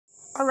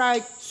All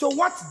right. So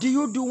what do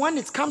you do when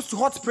it comes to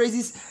hot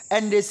praises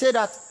and they say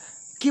that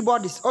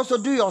keyboardists also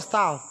do your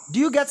style? Do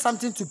you get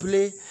something to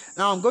play?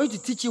 Now I'm going to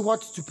teach you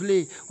what to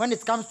play when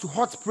it comes to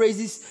hot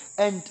praises,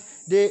 and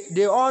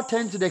they all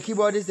turn to the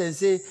keyboardist and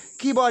say,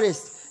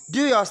 keyboardist,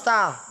 do your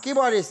style.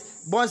 Keyboardist,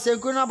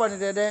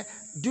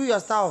 do your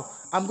style.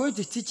 I'm going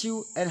to teach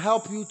you and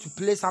help you to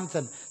play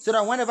something so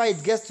that whenever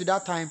it gets to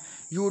that time,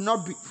 you will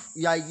not be,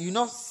 you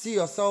not see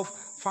yourself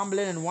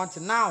fumbling and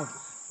wanting. Now,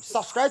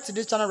 subscribe to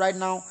this channel right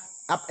now.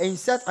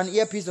 Insert an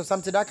earpiece or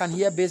something that can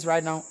hear bass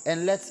right now,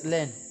 and let's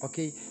learn.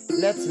 Okay,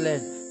 let's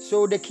learn.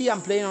 So the key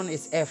I'm playing on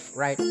is F,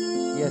 right?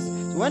 Yes.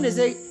 So when they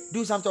say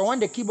do something, when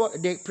the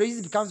keyboard, the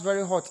praises becomes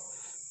very hot,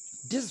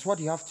 this is what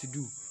you have to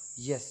do.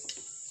 Yes.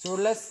 So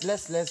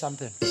let's learn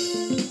something.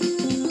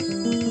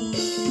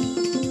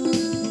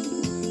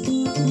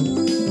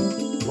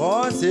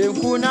 Bonse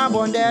kuna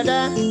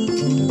bondede,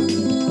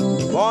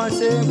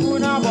 bonse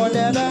kuna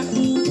bondede,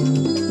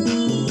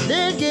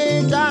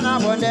 digi tana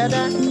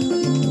bondede.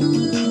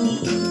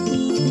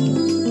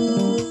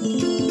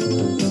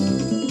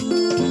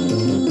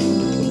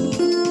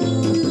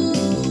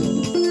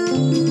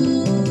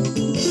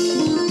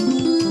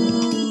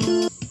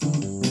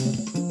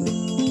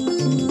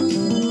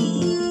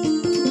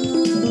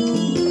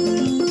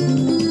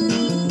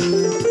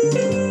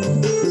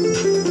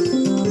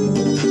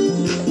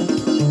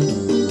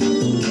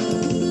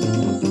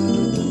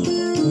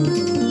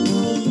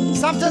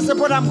 Something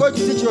simple I'm going to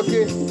teach you,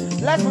 okay?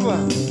 Let's move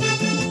on.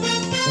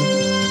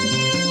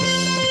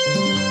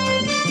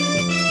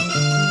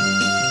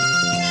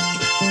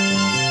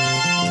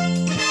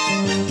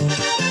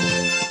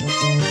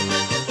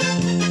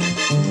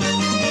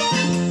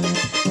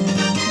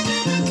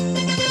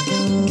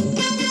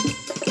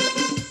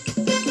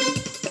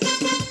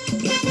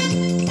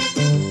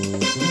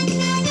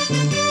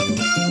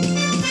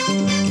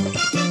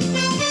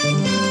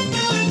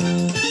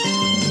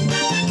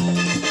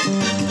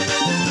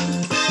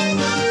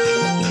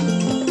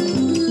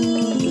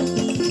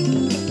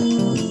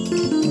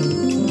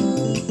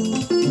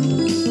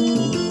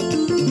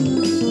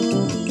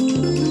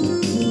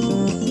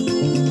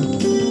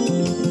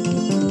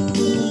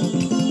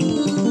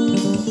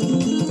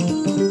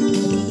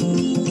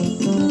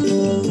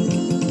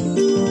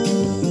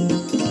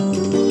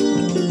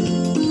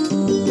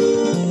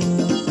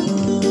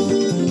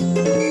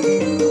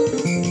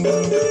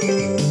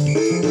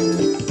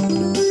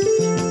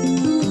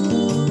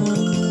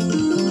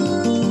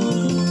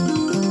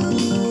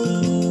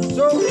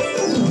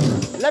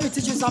 Let me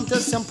teach you something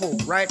simple,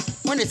 right?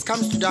 When it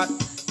comes to that,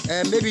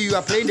 maybe you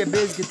are playing the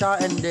bass guitar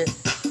and the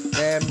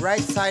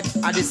right side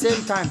at the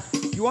same time.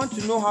 You want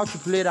to know how to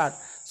play that.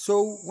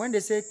 So when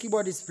they say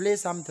keyboardist play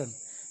something,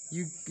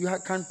 you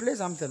can play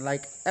something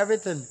like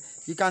everything.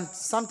 You can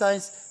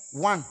sometimes,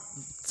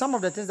 some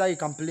of the things that you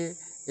can play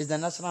is the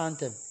national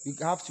anthem. You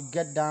have to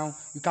get down.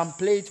 You can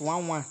play it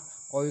 1-1,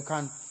 or you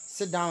can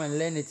sit down and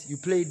learn it. You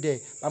play it there.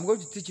 But I'm going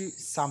to teach you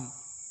some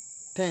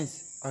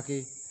things,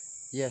 okay?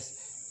 Yes.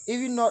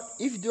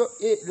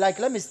 Like,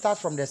 let me start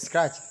from the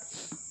scratch.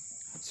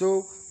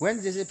 So when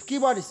they say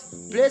keyboardist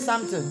play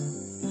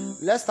something,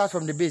 let's start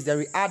from the bass. Then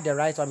we add the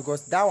right one,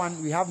 because that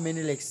one we have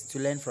many legs to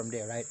learn from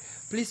there, right?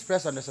 Please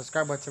press on the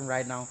subscribe button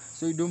right now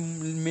so you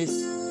don't miss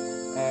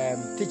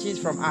teachings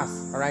from us.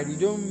 All right, you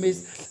don't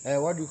miss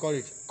what do you call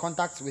it,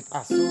 contacts with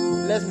us. So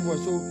let's move on.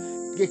 So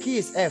the key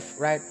is F,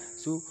 right?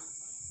 So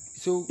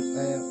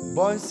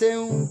bonse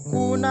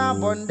kuna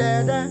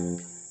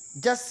bondede,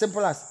 just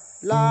simple as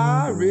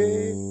la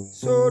re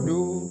so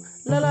do,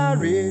 la la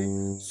re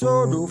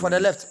so do. For the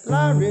left,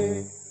 la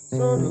re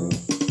so do,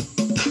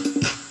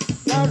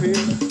 la re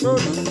so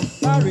do,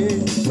 la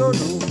re so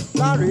do,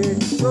 la re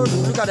so do.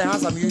 Look at the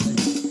hands I'm using.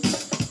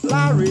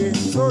 La re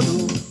so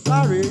do,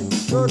 la re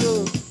so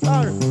do,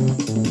 la re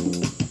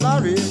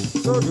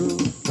so do,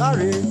 la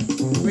re.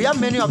 We have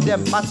many of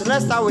them, but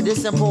let's start with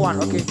this simple one,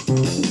 okay?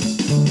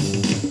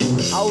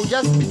 I will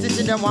just be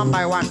teaching them one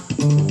by one,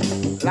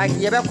 like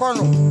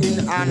Yebekono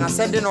in an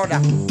ascending order.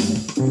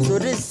 So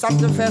this is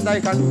something first that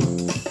you can do.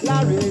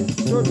 La re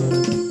so do.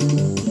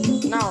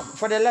 Now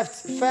for the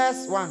left,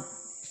 first one,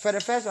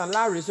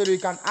 la re so do. You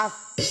can add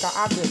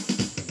this.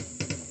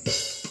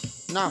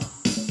 Now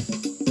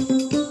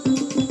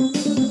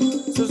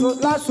so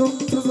la so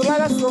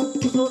la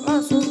so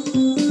la so.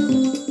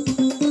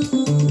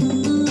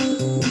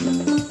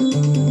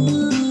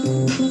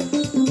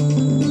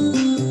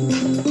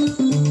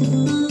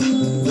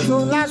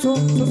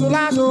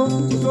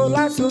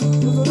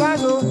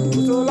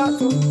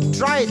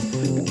 Try it.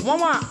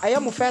 Mama, I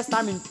am my first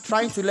time in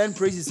trying to learn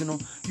praises, you know.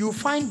 You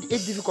find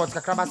it difficult,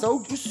 kakra, but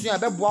so you see a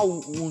bit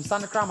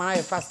stand cram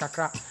and fast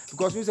kakra,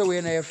 because we say we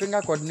have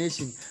finger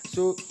coordination.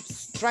 So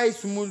try it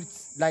smooth,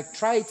 like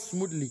try it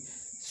smoothly,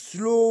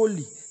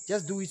 slowly.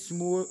 Just do it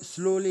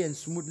slowly and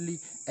smoothly,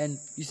 and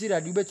you see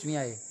that you bet me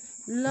here.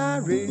 La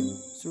re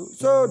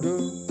so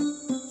do.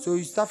 So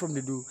you start from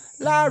the do.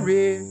 La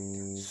re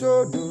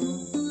so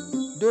do.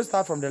 Don't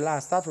start from the la,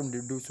 start from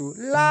the do. So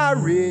la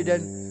re,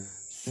 then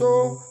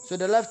so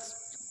the left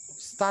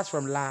starts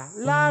from la,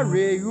 la,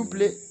 re. You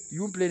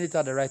won't play it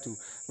at the right too.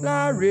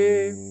 La,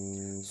 re,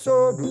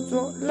 so, do,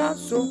 so, la,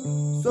 so,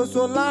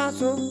 la,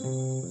 so.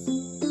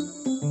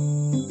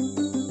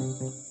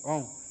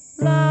 Oh,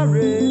 la,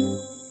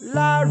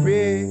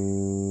 re,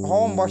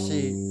 home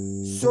washi,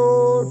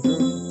 so, do.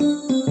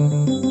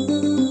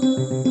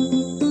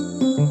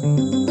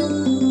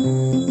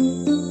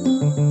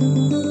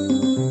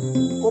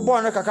 Oh, boy,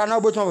 I can't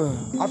know but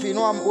I feel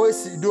no, I'm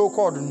always do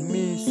chord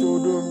me, so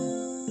do.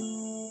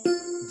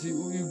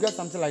 You get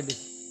something like this.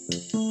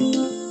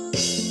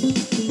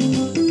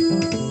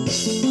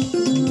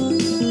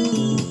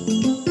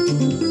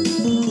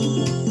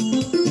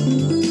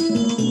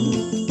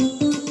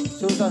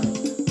 So,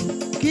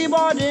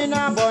 keyboard in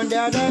a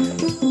bonded.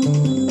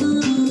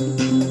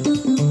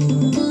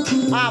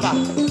 Aba.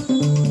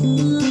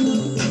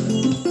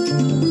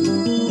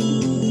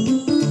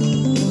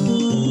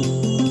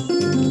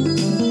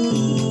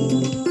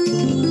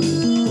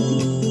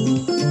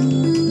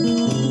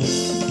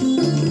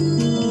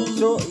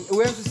 So,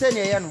 we have to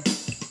say no.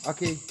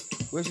 Okay,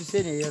 we have to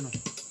say no.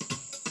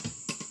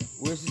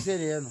 We have to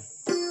say no.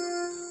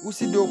 Who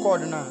see do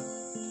chord now?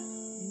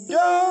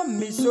 Do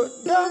mi so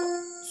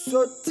do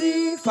so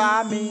ti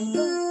fa mi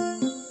do.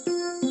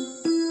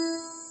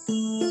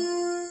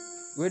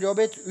 Wait a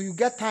bit, you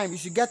get time. You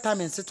should get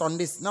time and sit on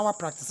this. Now I'm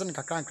practicing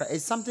kakranka.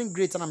 It's something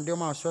great, and I'm doing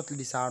my shortly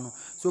this hour.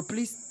 So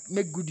please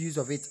make good use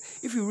of it.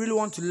 If you really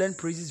want to learn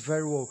praises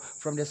very well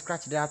from the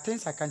scratch, there are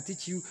things I can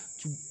teach you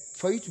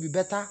for you to be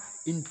better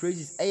in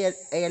praises. A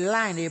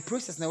line, a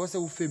process. Now what's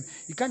film?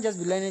 You can't just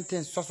be learning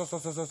things. So.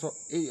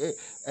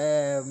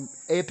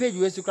 A page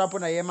you to crap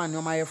on a man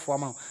no my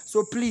formal.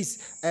 So please,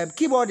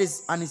 keyboard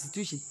is an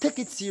institution. Take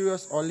it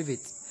serious or leave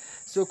it.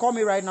 So call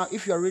me right now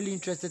if you are really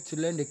interested to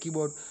learn the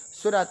keyboard,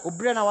 so that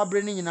Obrain our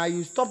branding,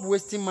 you stop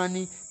wasting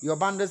money, your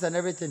bundles and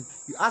everything.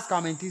 You ask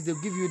our mentees, they'll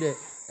give you the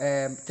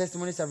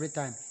testimonies every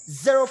time.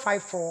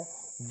 054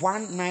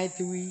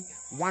 193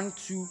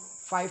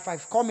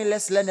 1255. Call me,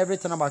 let's learn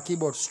everything about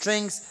keyboard.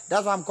 Strings,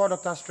 that's why I'm called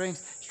Dr.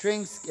 Strings.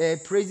 Strings,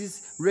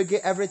 praises,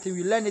 reggae, everything.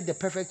 We learn it the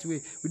perfect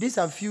way. Within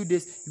some few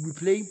days, you'll be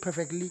playing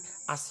perfectly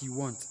as you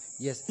want.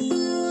 Yes. So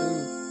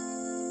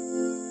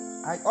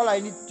all I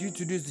need you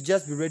to do is to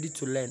just be ready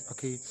to learn.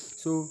 Okay.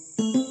 So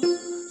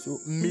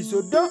mi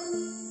so do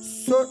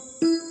so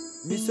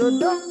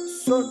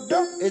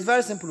do. It's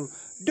very simple.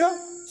 Do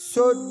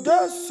so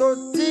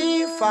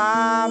ti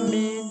fa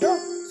mi do.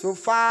 So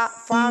fa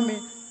mi.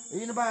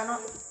 You know by now.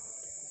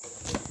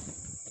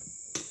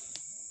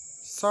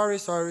 Sorry.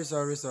 Sorry.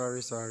 So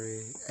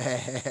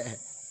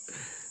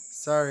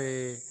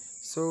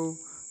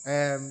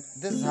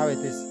this is how it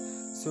is.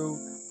 So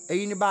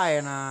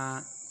anybody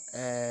na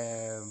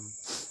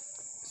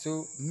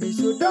so mi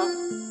so do.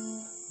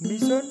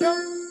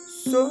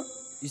 So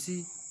you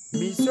see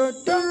mi so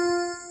do.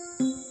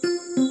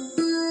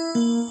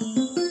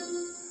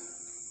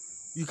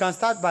 You can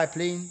start by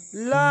playing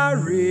la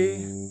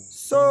re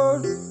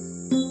so.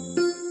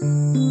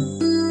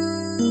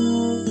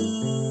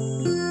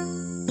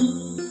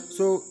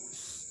 So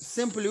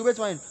simply wait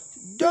one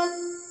do,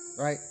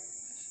 right?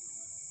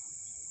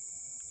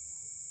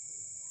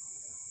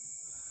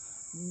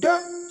 Do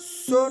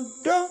so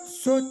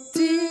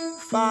ti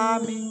fa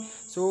mi.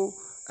 So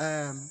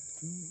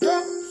do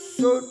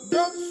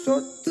so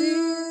ti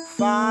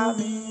fa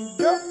mi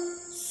do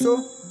so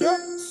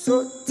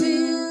ti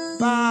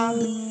fa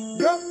mi do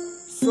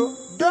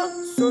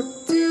so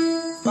ti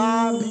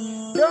fa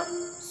mi do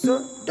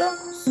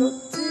so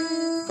ti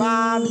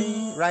fa mi.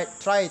 Right,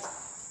 try it.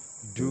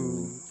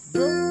 Do